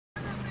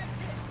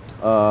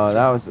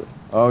That was.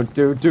 Oh,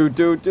 dude.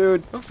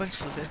 Oh, thanks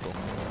for the vehicle.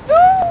 No,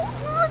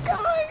 there's a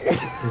guy.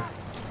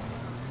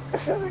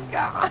 There's a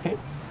guy.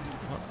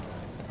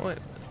 What? Wait,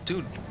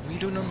 dude, what are you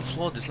doing on the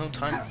floor? There's no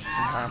time for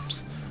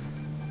naps.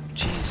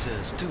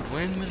 Jesus, dude,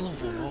 we're in the middle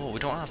of a war. We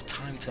don't have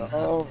time to nap.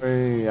 Oh,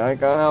 hey, I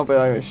can't help it.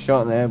 I got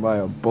shot in the head by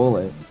a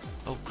bullet.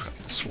 Oh crap,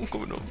 there's one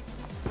going on.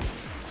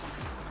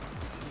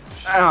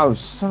 Ow,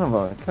 son of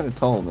a! Could have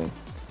told me.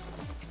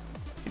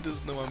 He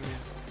doesn't know I'm here.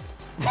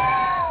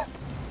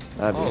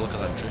 That'd Oh, be- look at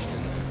that drift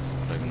in there.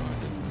 I don't even know I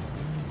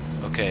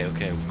did.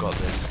 Okay, we've got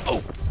this.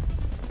 Oh!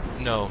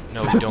 No,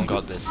 we don't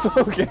got this.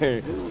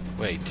 Okay.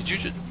 Wait, did you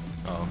just...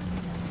 Oh.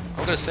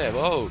 I'm gonna say,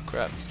 oh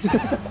crap.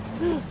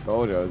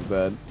 Told you I was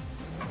bad.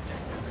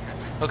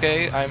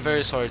 Okay, I'm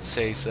very sorry to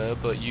say, sir,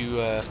 but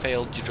you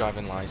failed your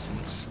driving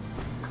license.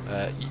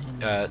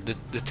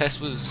 The test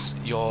was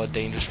you're a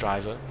dangerous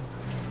driver.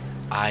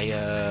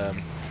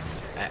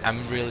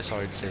 I'm really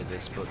sorry to say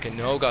this, but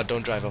oh god,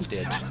 don't drive off the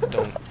edge.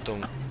 Don't,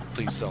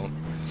 please don't.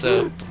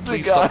 Sir,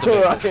 please stop the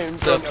vehicle.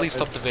 Sir, please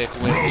stop the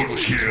vehicle when people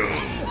shoot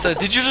us. Sir,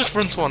 did you just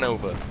run someone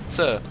over?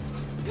 Sir,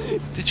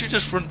 did you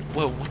just run?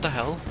 Whoa, what the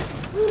hell?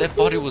 Their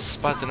body was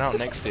spazzing out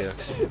next to you.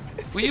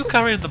 Were you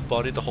carrying the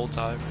body the whole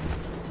time?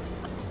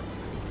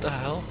 What the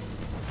hell?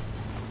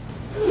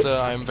 Sir,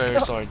 I'm very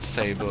sorry to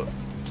say, but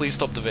please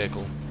stop the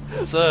vehicle.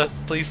 Sir,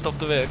 please stop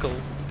the vehicle.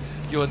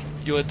 You're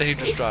a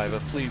dangerous driver.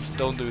 Please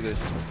don't do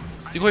this.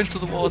 You're going to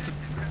the water,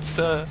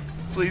 sir.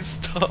 Please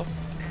stop.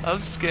 I'm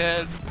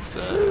scared,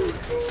 sir.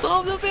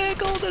 Stop the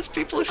vehicle. There's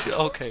people.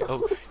 Okay.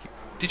 Oh,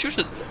 did you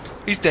just?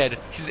 He's dead.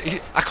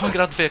 I can't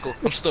get out of the vehicle.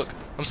 I'm stuck.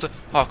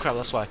 Oh crap.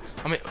 That's why.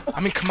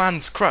 I'm in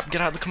commands. Crap.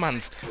 Get out of the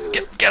commands.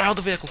 Get out of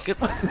the vehicle. Get.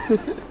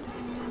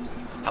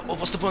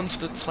 What's the button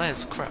for the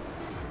flares? Crap.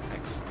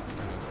 Thanks.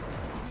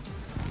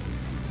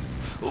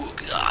 Oh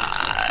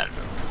god.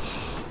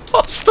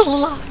 I'm still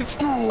alive!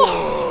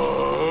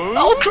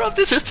 Oh crap,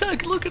 there's a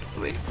tank looking at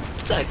me!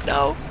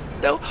 Techno!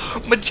 No!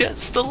 My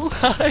jet's still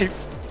alive!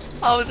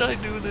 How did I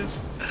do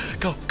this?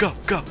 Go!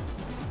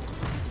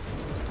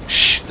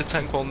 Shh! The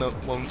tank won't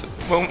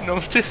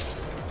notice!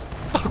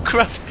 Oh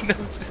crap, it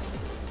noticed!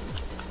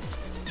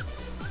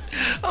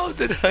 How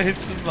did I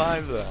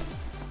survive that?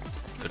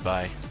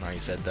 Goodbye. Now you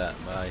said that.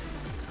 Bye.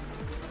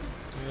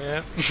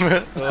 Yeah.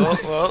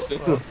 well.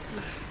 You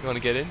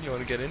wanna get in? Oh,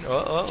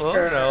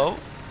 no.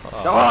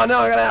 Oh no,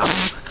 I got out!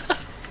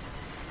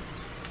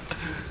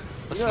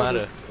 What's the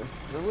matter?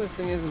 The worst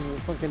thing is the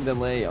fucking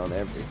delay on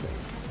everything.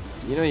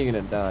 You know you're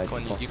gonna die.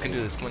 Come on, you can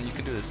do this. Come on, you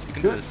can do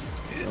this.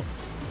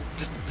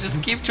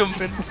 Just keep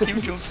jumping.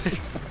 Keep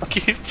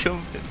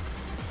jumping.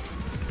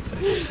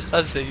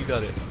 That's it. You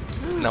got it.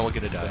 Now we're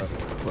gonna die.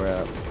 We're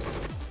out.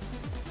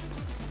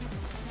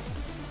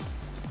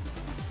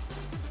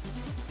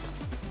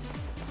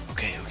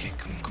 Okay.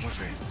 Come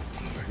over here.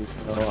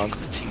 Oh, Gotta think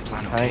of the team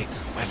plan, okay?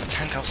 We have a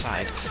tank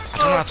outside. I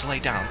don't know how to lay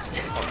down.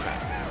 Oh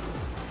crap.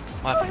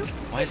 What happened?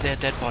 Why is there a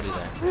dead body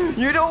there?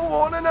 You don't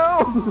wanna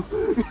know!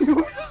 You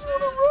just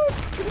wanna run!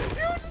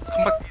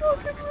 Come back.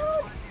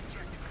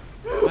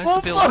 Where's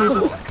the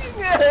building? Fucking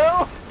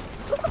hell!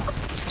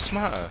 What's the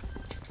matter?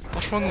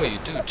 What's wrong with you?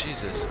 Dude,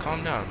 Jesus,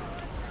 calm down.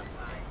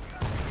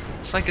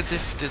 It's like as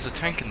if there's a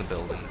tank in the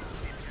building.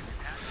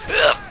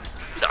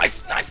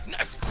 Knife!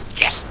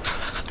 Yes!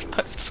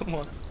 Knifed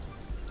someone.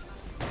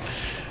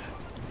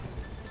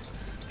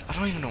 I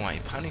don't even know why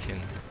you're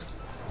panicking.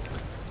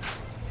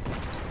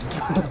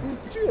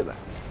 Did you hear that?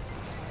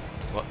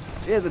 What?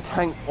 Yeah, the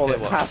tank bullet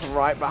what? passed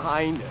right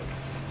behind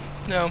us.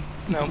 No.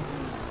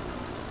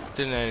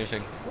 Didn't know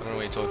anything. I don't know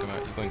what you're talking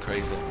about. You're going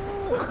crazy.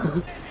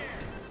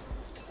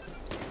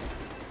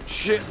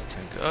 Shit. The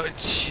tank. Oh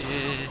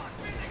shit.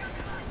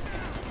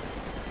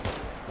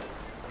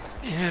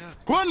 Yeah.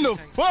 What the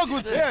fuck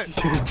was that?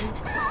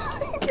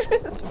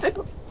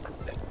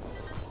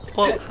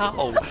 What?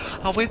 How?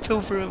 I went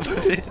over a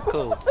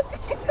vehicle.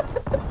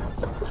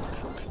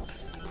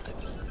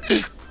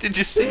 Did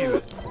you see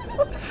it?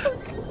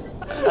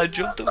 I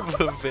jumped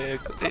over a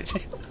vehicle. Did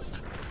you?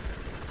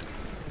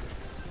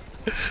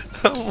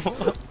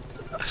 What?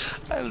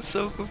 I'm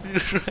so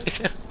confused right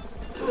now.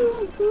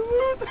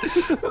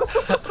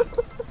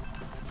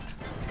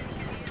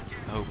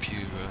 I hope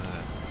you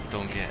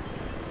don't get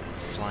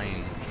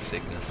flying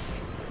sickness.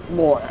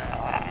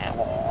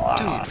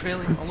 Dude,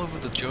 really? All over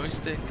the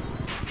joystick?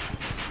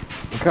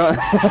 God,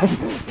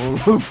 all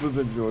over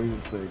the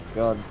joystick.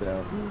 God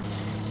damn.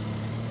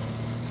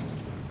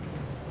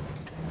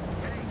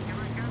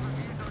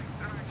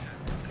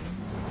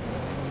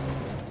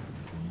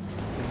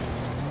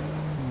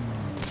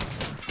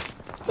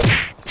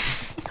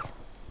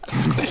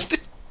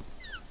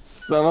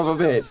 Son of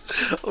a bitch.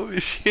 Oh,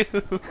 shoot.